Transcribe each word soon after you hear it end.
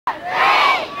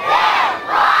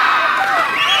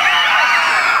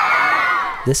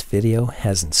This video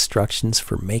has instructions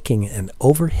for making an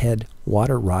overhead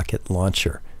water rocket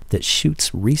launcher that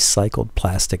shoots recycled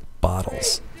plastic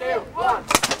bottles. 3, 2, 1.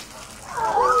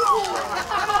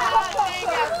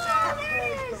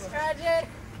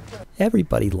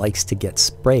 Everybody likes to get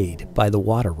sprayed by the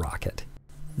water rocket.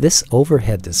 This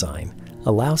overhead design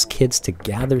allows kids to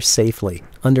gather safely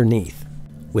underneath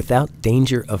without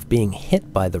danger of being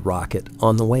hit by the rocket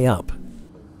on the way up.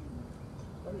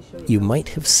 You might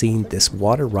have seen this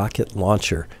water rocket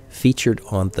launcher featured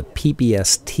on the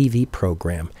PBS TV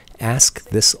program Ask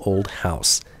This Old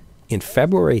House. In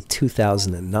February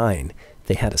 2009,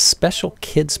 they had a special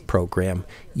kids program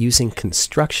using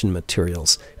construction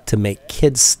materials to make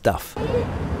kids stuff. 3, 2,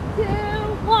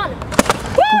 1.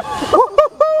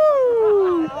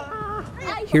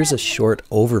 Here's a short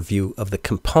overview of the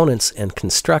components and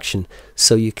construction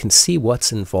so you can see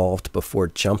what's involved before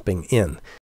jumping in.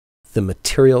 The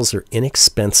materials are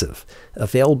inexpensive,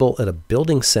 available at a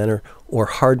building center or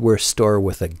hardware store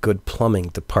with a good plumbing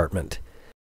department.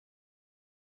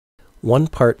 One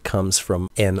part comes from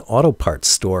an auto parts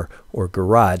store or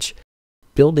garage.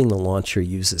 Building the launcher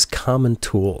uses common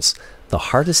tools. The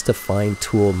hardest to find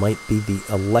tool might be the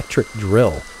electric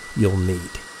drill you'll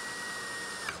need.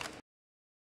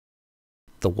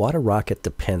 The water rocket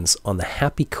depends on the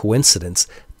happy coincidence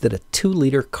that a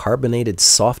 2-liter carbonated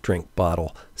soft drink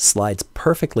bottle slides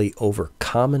perfectly over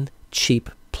common, cheap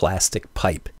plastic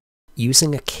pipe.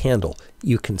 Using a candle,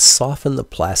 you can soften the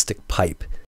plastic pipe.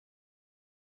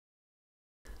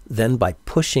 Then by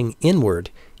pushing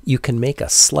inward, you can make a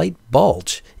slight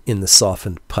bulge in the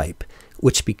softened pipe,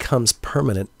 which becomes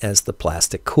permanent as the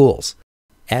plastic cools.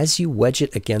 As you wedge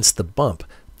it against the bump,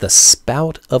 the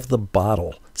spout of the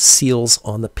bottle seals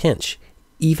on the pinch,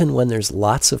 even when there's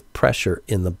lots of pressure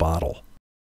in the bottle.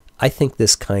 I think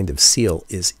this kind of seal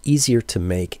is easier to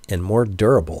make and more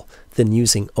durable than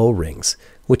using O-rings,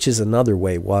 which is another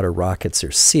way water rockets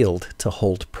are sealed to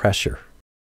hold pressure.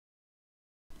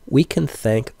 We can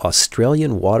thank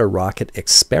Australian water rocket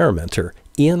experimenter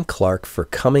Ian Clark for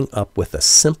coming up with a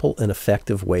simple and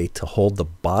effective way to hold the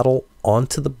bottle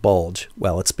onto the bulge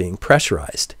while it's being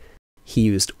pressurized. He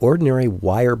used ordinary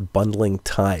wire bundling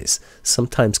ties,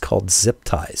 sometimes called zip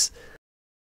ties.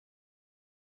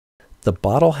 The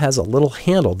bottle has a little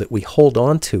handle that we hold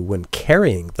onto when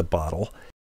carrying the bottle.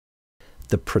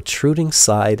 The protruding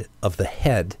side of the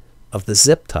head of the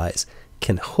zip ties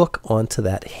can hook onto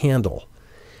that handle.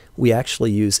 We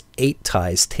actually use 8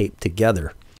 ties taped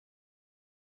together.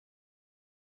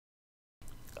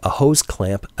 A hose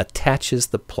clamp attaches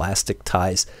the plastic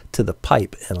ties to the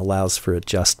pipe and allows for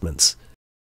adjustments.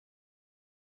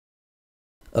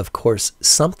 Of course,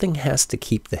 something has to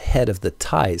keep the head of the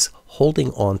ties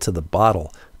holding onto the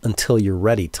bottle until you're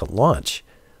ready to launch.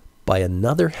 By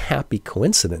another happy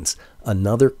coincidence,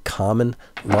 another common,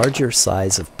 larger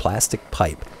size of plastic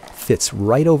pipe fits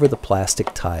right over the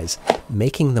plastic ties,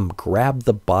 making them grab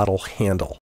the bottle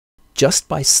handle. Just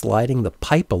by sliding the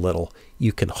pipe a little,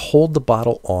 you can hold the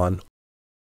bottle on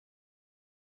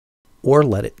or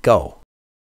let it go.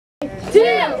 2,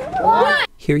 1.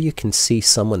 Here you can see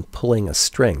someone pulling a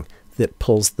string that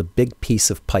pulls the big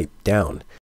piece of pipe down,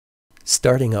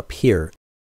 starting up here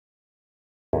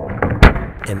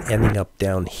and ending up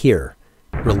down here,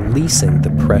 releasing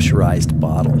the pressurized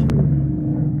bottle.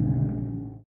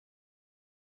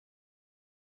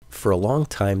 For a long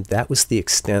time, that was the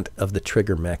extent of the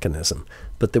trigger mechanism,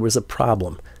 but there was a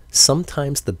problem.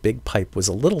 Sometimes the big pipe was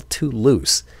a little too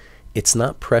loose. It's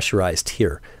not pressurized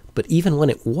here, but even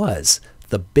when it was,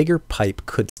 the bigger pipe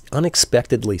could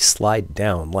unexpectedly slide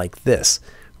down like this,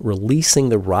 releasing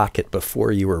the rocket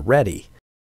before you were ready.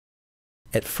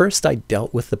 At first, I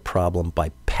dealt with the problem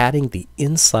by padding the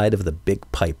inside of the big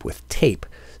pipe with tape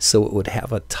so it would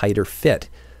have a tighter fit,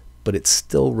 but it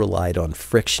still relied on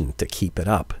friction to keep it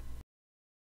up.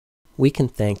 We can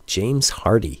thank James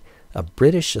Hardy, a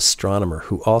British astronomer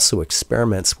who also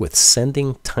experiments with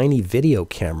sending tiny video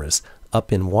cameras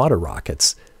up in water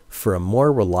rockets, for a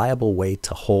more reliable way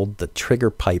to hold the trigger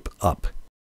pipe up.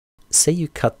 Say you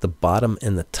cut the bottom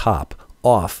and the top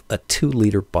off a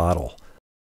 2-liter bottle.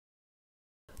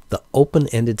 The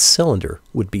open-ended cylinder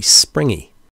would be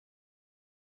springy.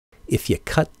 If you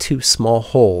cut 2 small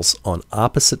holes on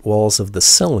opposite walls of the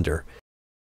cylinder,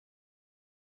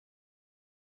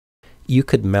 you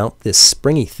could mount this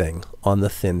springy thing on the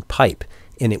thin pipe,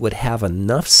 and it would have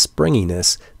enough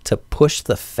springiness to push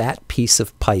the fat piece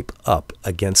of pipe up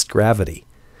against gravity.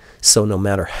 So no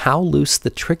matter how loose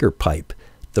the trigger pipe,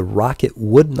 the rocket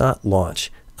would not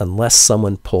launch unless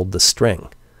someone pulled the string.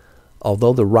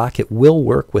 Although the rocket will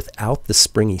work without the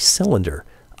springy cylinder,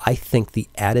 I think the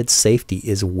added safety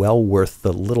is well worth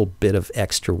the little bit of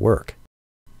extra work.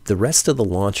 The rest of the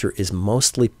launcher is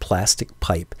mostly plastic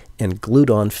pipe and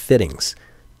glued-on fittings.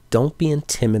 Don't be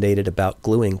intimidated about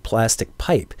gluing plastic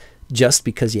pipe just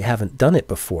because you haven't done it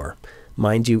before.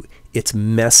 Mind you, it's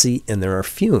messy and there are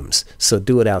fumes, so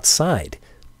do it outside,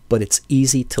 but it's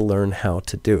easy to learn how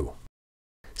to do.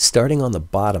 Starting on the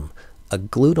bottom, a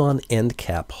glued-on end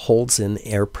cap holds in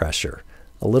air pressure.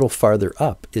 A little farther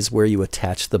up is where you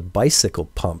attach the bicycle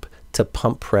pump to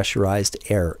pump pressurized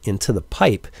air into the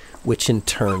pipe, which in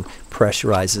turn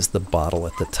pressurizes the bottle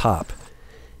at the top.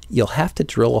 You'll have to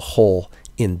drill a hole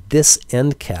in this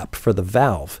end cap for the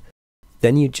valve.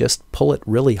 Then you just pull it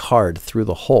really hard through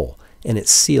the hole, and it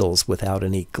seals without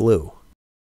any glue.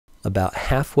 About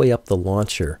halfway up the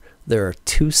launcher, there are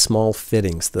two small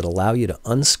fittings that allow you to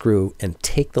unscrew and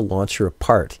take the launcher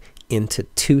apart into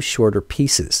two shorter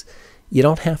pieces. You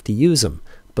don't have to use them,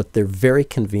 but they're very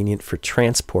convenient for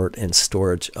transport and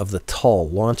storage of the tall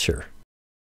launcher.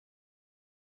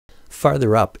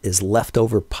 Farther up is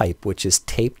leftover pipe, which is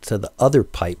taped to the other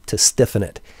pipe to stiffen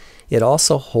it. It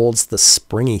also holds the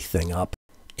springy thing up,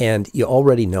 and you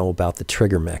already know about the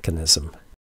trigger mechanism.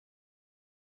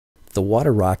 The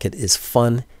water rocket is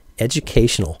fun,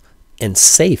 educational, and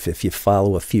safe if you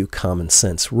follow a few common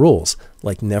sense rules,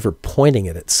 like never pointing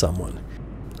it at someone.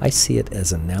 I see it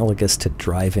as analogous to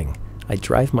driving. I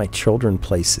drive my children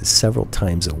places several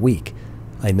times a week.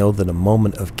 I know that a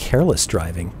moment of careless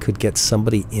driving could get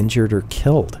somebody injured or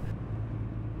killed.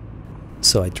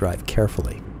 So I drive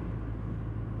carefully.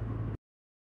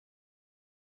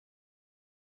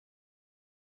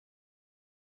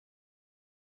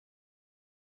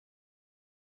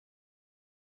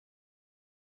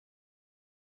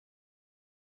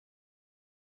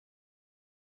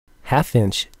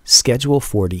 Half-inch Schedule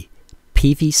 40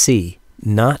 PVC,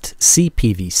 not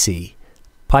CPVC,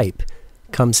 pipe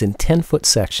comes in 10-foot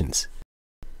sections.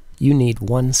 You need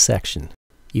one section.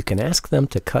 You can ask them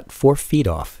to cut 4 feet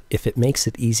off if it makes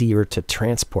it easier to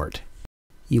transport.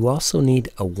 You also need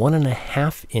a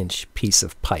 1.5-inch piece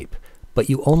of pipe, but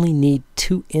you only need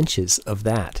 2 inches of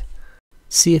that.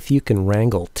 See if you can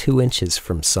wrangle 2 inches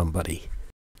from somebody.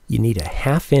 You need a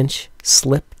 1/2-inch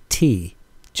slip T,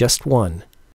 just one.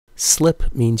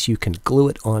 Slip means you can glue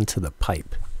it onto the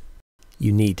pipe.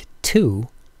 You need 2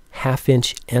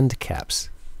 1/2-inch end caps.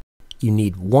 You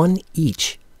need 1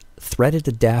 each threaded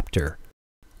adapter,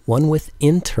 one with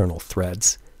internal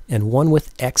threads and one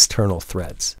with external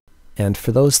threads. And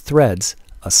for those threads,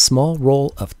 a small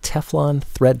roll of Teflon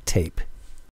thread tape.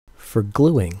 For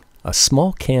gluing, a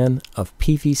small can of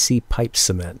PVC pipe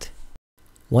cement.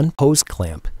 1 hose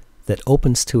clamp that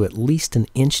opens to at least 1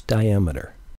 inch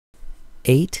diameter.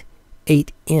 8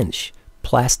 8-inch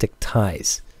plastic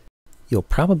ties. You'll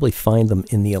probably find them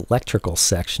in the electrical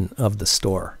section of the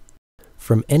store.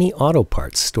 From any auto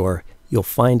parts store, you'll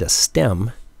find a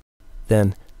stem.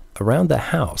 Then, around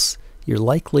the house, you're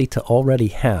likely to already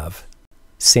have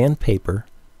sandpaper,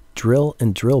 drill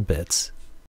and drill bits,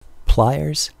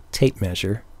 pliers, tape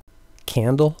measure,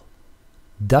 candle,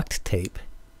 duct tape,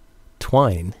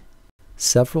 twine,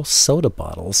 several soda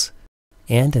bottles,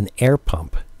 and an air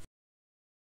pump.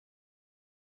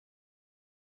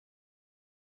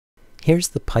 Here's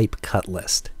the pipe cut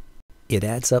list. It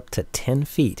adds up to 10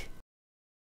 feet.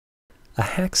 A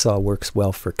hacksaw works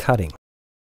well for cutting.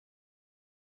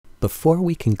 Before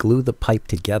we can glue the pipe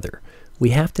together, we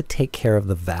have to take care of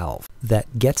the valve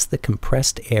that gets the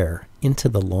compressed air into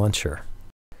the launcher.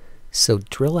 So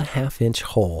drill a 1/2-inch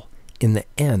hole in the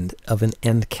end of an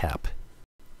end cap.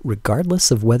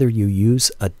 Regardless of whether you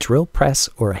use a drill press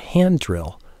or a hand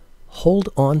drill, hold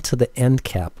on to the end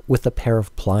cap with a pair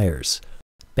of pliers.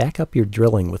 Back up your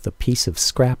drilling with a piece of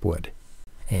scrap wood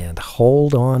and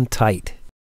hold on tight.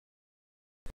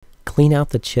 Clean out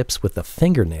the chips with a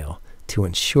fingernail to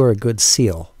ensure a good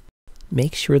seal.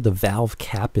 Make sure the valve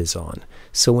cap is on,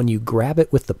 so when you grab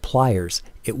it with the pliers,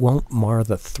 it won't mar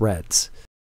the threads.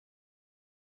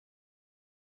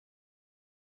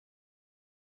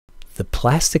 The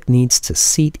plastic needs to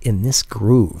seat in this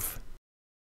groove,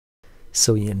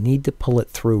 so you need to pull it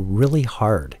through really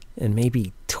hard and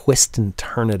maybe twist and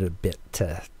turn it a bit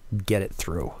to get it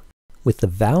through. With the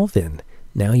valve in,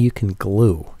 now you can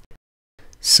glue.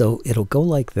 So it'll go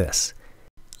like this.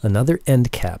 Another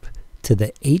end cap to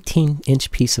the 18-inch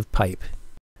piece of pipe,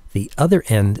 the other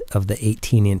end of the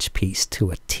 18-inch piece to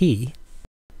a T,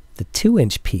 the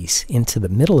 2-inch piece into the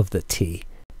middle of the T,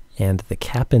 and the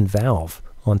cap and valve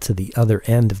onto the other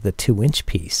end of the 2-inch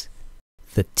piece.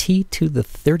 The T to the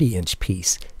 30-inch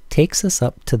piece takes us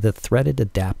up to the threaded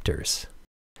adapters.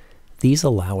 These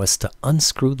allow us to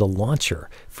unscrew the launcher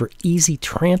for easy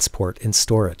transport and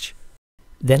storage.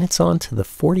 Then it's on to the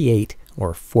 48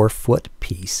 or 4-foot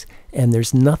piece, and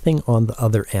there's nothing on the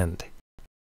other end.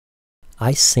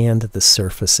 I sand the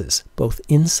surfaces, both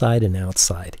inside and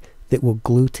outside, that will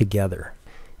glue together.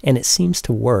 And it seems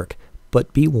to work,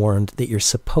 but be warned that you're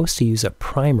supposed to use a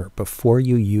primer before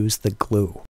you use the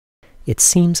glue. It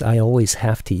seems I always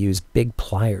have to use big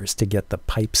pliers to get the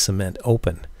pipe cement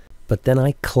open, but then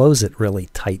I close it really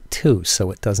tight too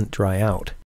so it doesn't dry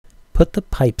out. Put the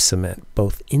pipe cement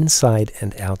both inside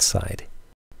and outside,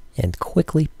 and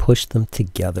quickly push them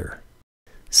together.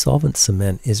 Solvent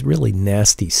cement is really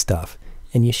nasty stuff,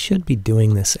 and you should be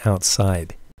doing this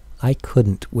outside. I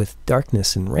couldn't with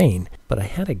darkness and rain, but I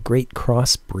had a great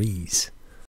cross breeze.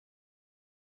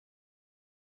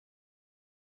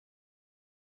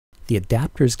 The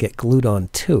adapters get glued on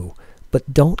too,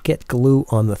 but don't get glue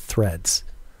on the threads.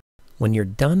 When you're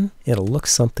done, it'll look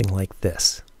something like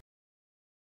this.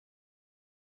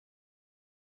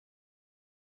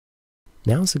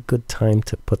 Now's a good time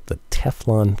to put the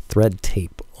Teflon thread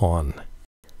tape on.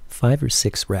 5 or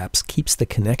 6 wraps keeps the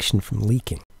connection from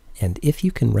leaking, and if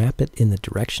you can wrap it in the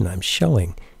direction I'm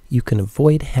showing, you can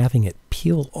avoid having it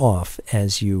peel off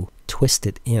as you twist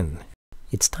it in.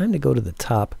 It's time to go to the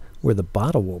top where the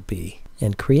bottle will be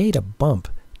and create a bump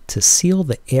to seal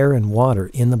the air and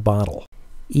water in the bottle,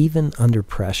 even under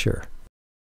pressure.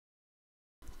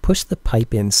 Push the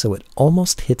pipe in so it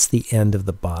almost hits the end of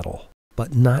the bottle,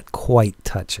 but not quite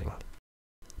touching.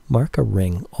 Mark a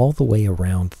ring all the way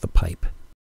around the pipe.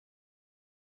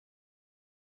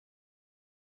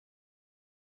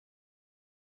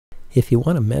 If you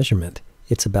want a measurement,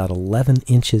 it's about 11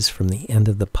 inches from the end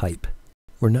of the pipe.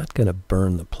 We're not going to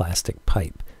burn the plastic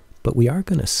pipe, but we are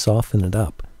going to soften it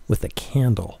up with a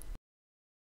candle.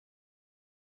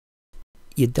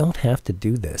 You don't have to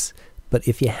do this, but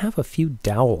if you have a few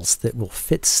dowels that will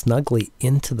fit snugly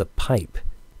into the pipe,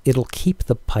 it'll keep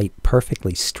the pipe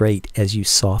perfectly straight as you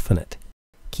soften it.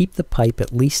 Keep the pipe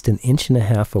at least 1.5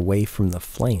 inches away from the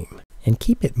flame, and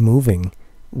keep it moving,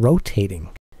 rotating.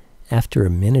 After a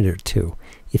minute or two,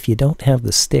 if you don't have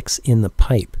the sticks in the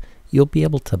pipe, you'll be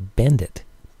able to bend it.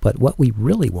 But what we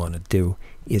really want to do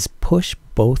is push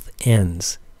both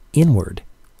ends inward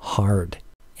hard.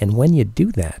 And when you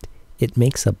do that, it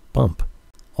makes a bump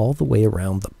all the way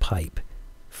around the pipe,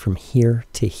 from here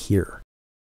to here.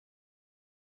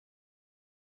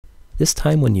 This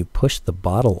time when you push the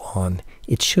bottle on,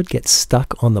 it should get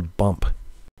stuck on the bump.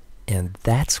 And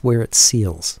that's where it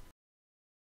seals.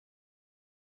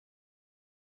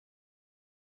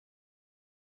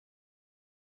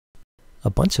 A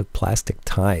bunch of plastic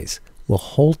ties will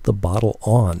hold the bottle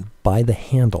on by the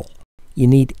handle. You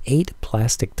need 8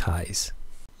 plastic ties.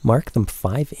 Mark them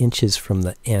 5 inches from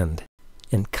the end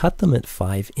and cut them at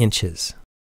 5 inches.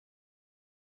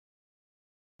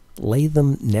 Lay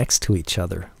them next to each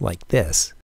other like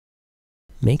this.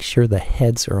 Make sure the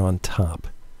heads are on top.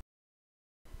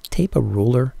 Tape a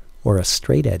ruler or a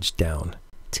straight edge down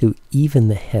to even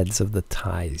the heads of the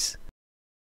ties.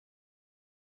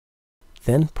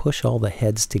 Then push all the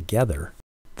heads together.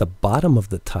 The bottom of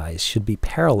the ties should be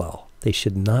parallel. They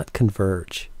should not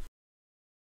converge.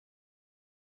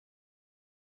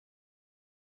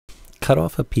 Cut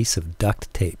off a piece of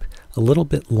duct tape a little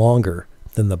bit longer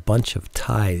than the bunch of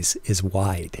ties is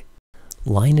wide.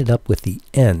 Line it up with the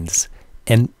ends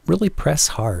and really press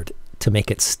hard to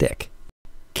make it stick.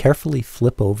 Carefully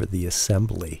flip over the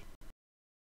assembly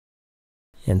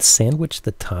and sandwich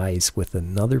the ties with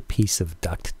another piece of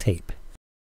duct tape.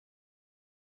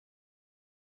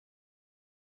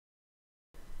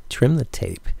 Trim the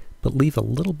tape, but leave a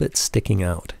little bit sticking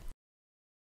out.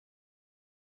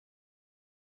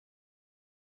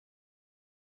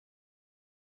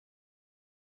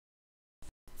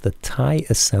 The tie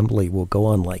assembly will go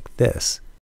on like this,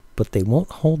 but they won't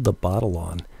hold the bottle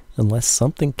on unless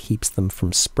something keeps them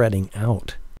from spreading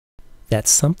out. That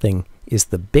something is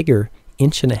the bigger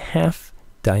 1.5 inch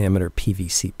diameter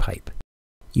PVC pipe.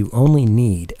 You only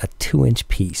need a 2-inch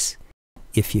piece.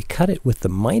 If you cut it with the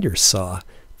miter saw,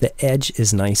 the edge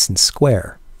is nice and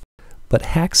square, but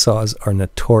hacksaws are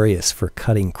notorious for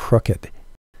cutting crooked.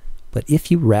 But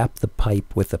if you wrap the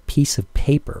pipe with a piece of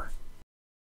paper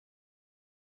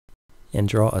and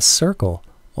draw a circle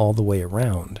all the way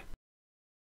around,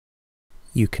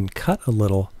 you can cut a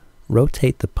little,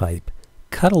 rotate the pipe,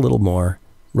 cut a little more,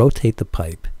 rotate the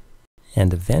pipe,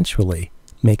 and eventually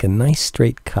make a nice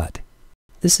straight cut.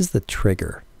 This is the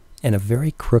trigger, and a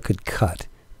very crooked cut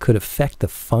could affect the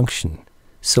function.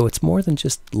 So it's more than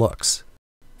just looks.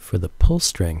 For the pull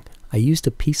string, I used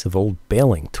a piece of old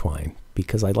baling twine,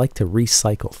 because I like to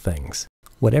recycle things.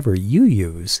 Whatever you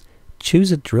use,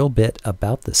 choose a drill bit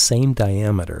about the same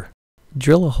diameter.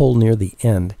 Drill a hole near the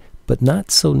end, but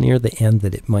not so near the end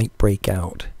that it might break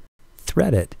out.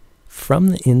 Thread it from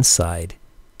the inside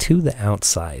to the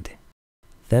outside.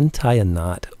 Then tie a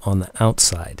knot on the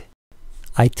outside.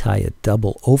 I tie a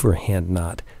double overhand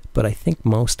knot, but I think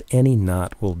most any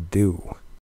knot will do.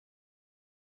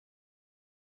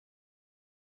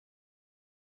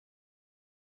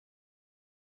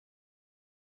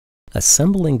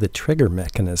 Assembling the trigger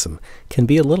mechanism can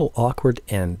be a little awkward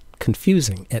and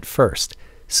confusing at first,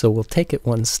 so we'll take it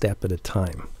one step at a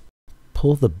time.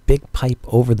 Pull the big pipe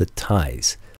over the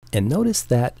ties, and notice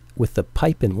that with the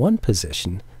pipe in one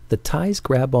position, the ties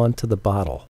grab onto the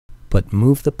bottle, but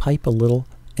move the pipe a little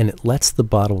and it lets the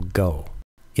bottle go.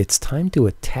 It's time to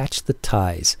attach the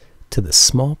ties to the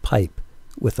small pipe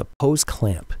with a hose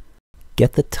clamp.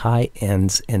 Get the tie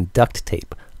ends and duct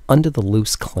tape under the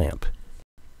loose clamp.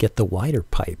 Get the wider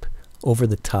pipe over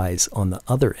the ties on the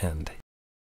other end.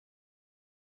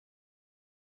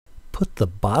 Put the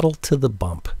bottle to the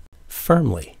bump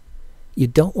firmly. You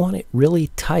don't want it really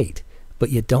tight, but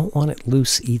you don't want it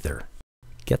loose either.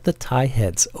 Get the tie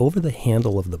heads over the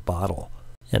handle of the bottle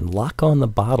and lock on the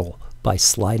bottle by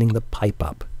sliding the pipe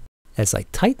up. As I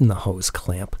tighten the hose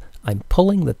clamp, I'm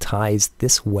pulling the ties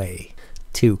this way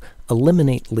to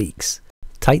eliminate leaks.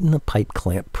 Tighten the pipe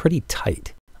clamp pretty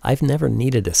tight. I've never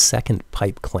needed a second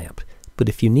pipe clamp, but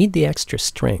if you need the extra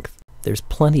strength, there's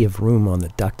plenty of room on the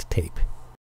duct tape.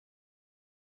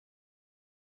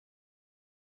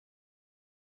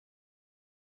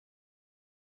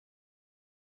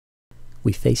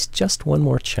 We face just one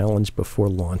more challenge before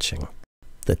launching.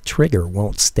 The trigger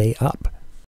won't stay up.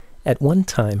 At one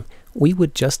time, we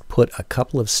would just put a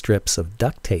couple of strips of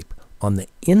duct tape on the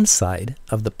inside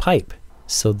of the pipe,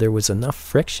 so there was enough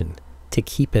friction to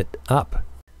keep it up.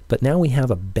 But now we have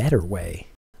a better way.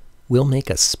 We'll make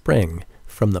a spring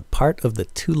from the part of the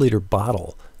 2-liter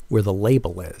bottle where the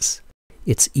label is.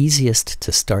 It's easiest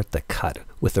to start the cut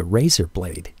with a razor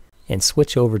blade and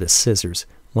switch over to scissors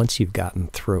once you've gotten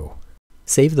through.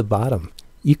 Save the bottom.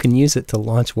 You can use it to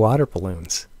launch water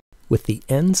balloons. With the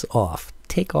ends off,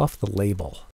 take off the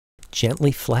label.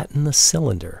 Gently flatten the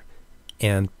cylinder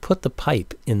and put the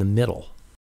pipe in the middle.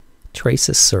 Trace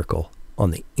a circle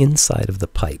on the inside of the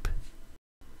pipe.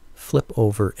 Flip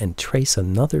over and trace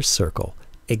another circle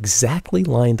exactly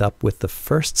lined up with the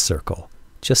first circle,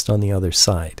 just on the other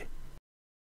side.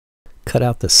 Cut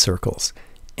out the circles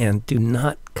and do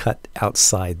not cut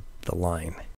outside the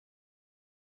line.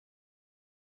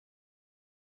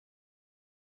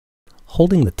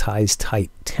 Holding the ties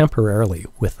tight temporarily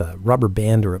with a rubber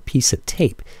band or a piece of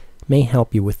tape may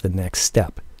help you with the next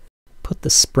step. Put the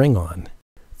spring on.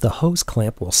 The hose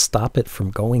clamp will stop it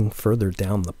from going further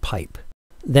down the pipe.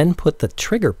 Then put the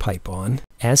trigger pipe on,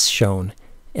 as shown,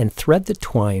 and thread the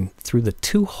twine through the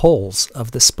 2 holes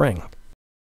of the spring.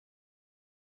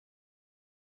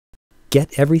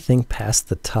 Get everything past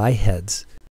the tie heads.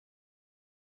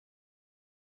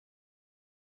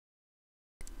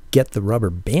 Get the rubber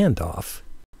band off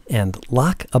and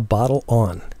lock a bottle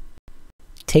on.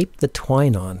 Tape the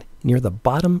twine on near the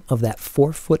bottom of that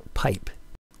 4-foot pipe.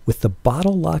 With the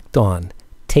bottle locked on,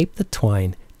 tape the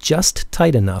twine just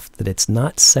tight enough that it's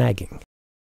not sagging.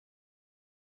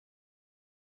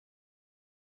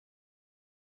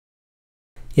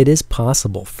 It is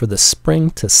possible for the spring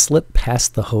to slip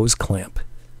past the hose clamp.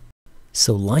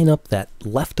 So line up that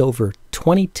leftover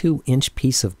 22-inch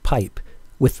piece of pipe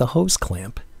with the hose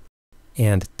clamp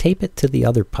and tape it to the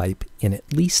other pipe in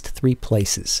at least 3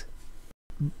 places.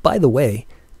 By the way,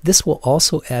 this will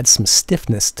also add some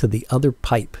stiffness to the other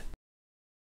pipe.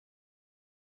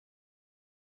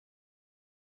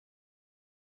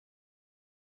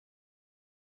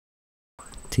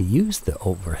 To use the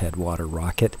overhead water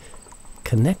rocket,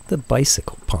 connect the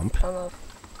bicycle pump.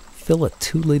 Fill a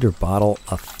 2-liter bottle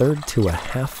 1/3 to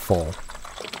 1/2 full.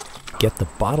 Get the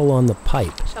bottle on the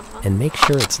pipe and make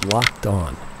sure it's locked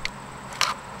on.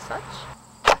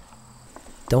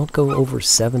 Don't go over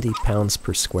 70 pounds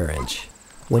per square inch.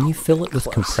 When you fill it with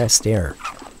compressed air,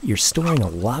 you're storing a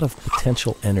lot of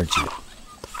potential energy.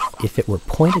 If it were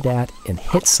pointed at and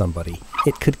hit somebody,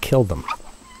 it could kill them.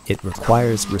 It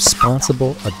requires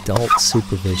responsible adult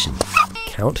supervision.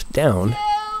 Count down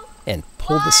and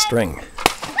pull the string.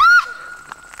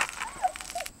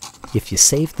 If you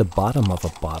save the bottom of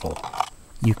a bottle,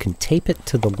 you can tape it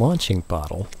to the launching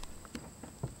bottle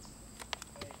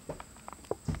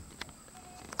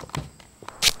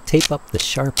tape up the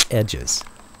sharp edges.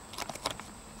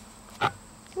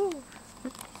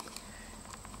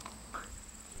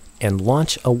 And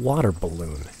launch a water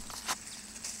balloon.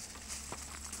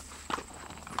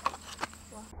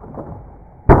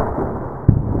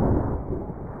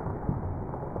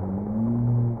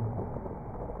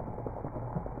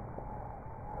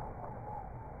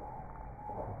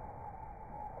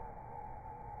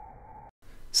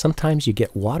 Sometimes you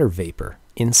get water vapor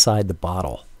inside the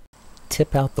bottle.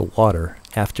 Tip out the water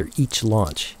after each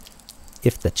launch.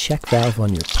 If the check valve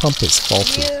on your pump is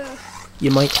faulty, you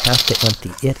might have to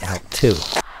empty it out too.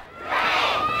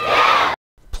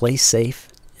 Play safe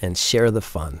and share the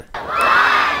fun.